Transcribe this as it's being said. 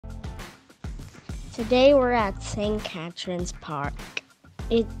Today we're at St. Catherine's Park.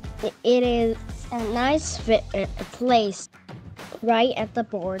 It, it is a nice place right at the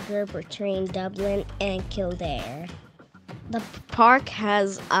border between Dublin and Kildare. The park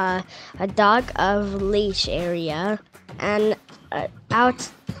has a dog of leash area and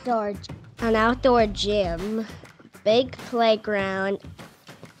outdoor an outdoor gym, big playground,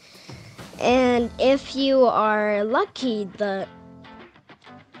 and if you are lucky, the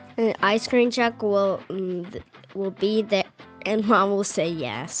ice cream truck will be there, and Mom will say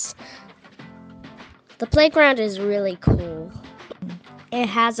yes. The playground is really cool. It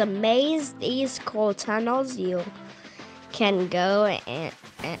has a maze. These cool tunnels you can go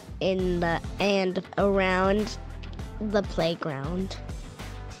and around the playground.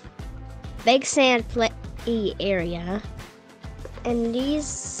 Big sand play area. And these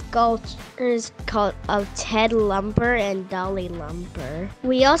sculptures of Ted Lumber and Dolly Lumber.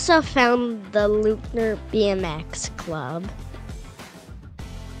 We also found the Luckner BMX Club,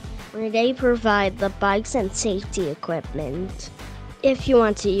 where they provide the bikes and safety equipment if you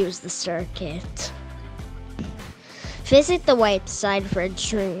want to use the circuit. Visit the website for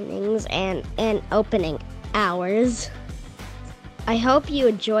trainings and opening hours. I hope you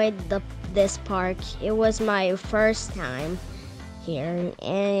enjoyed this park. It was my first time here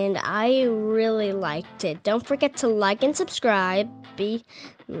and I really liked it. Don't forget to like and subscribe.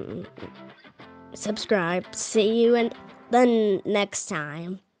 Subscribe. See you in the next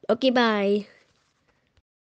time. Okay, bye.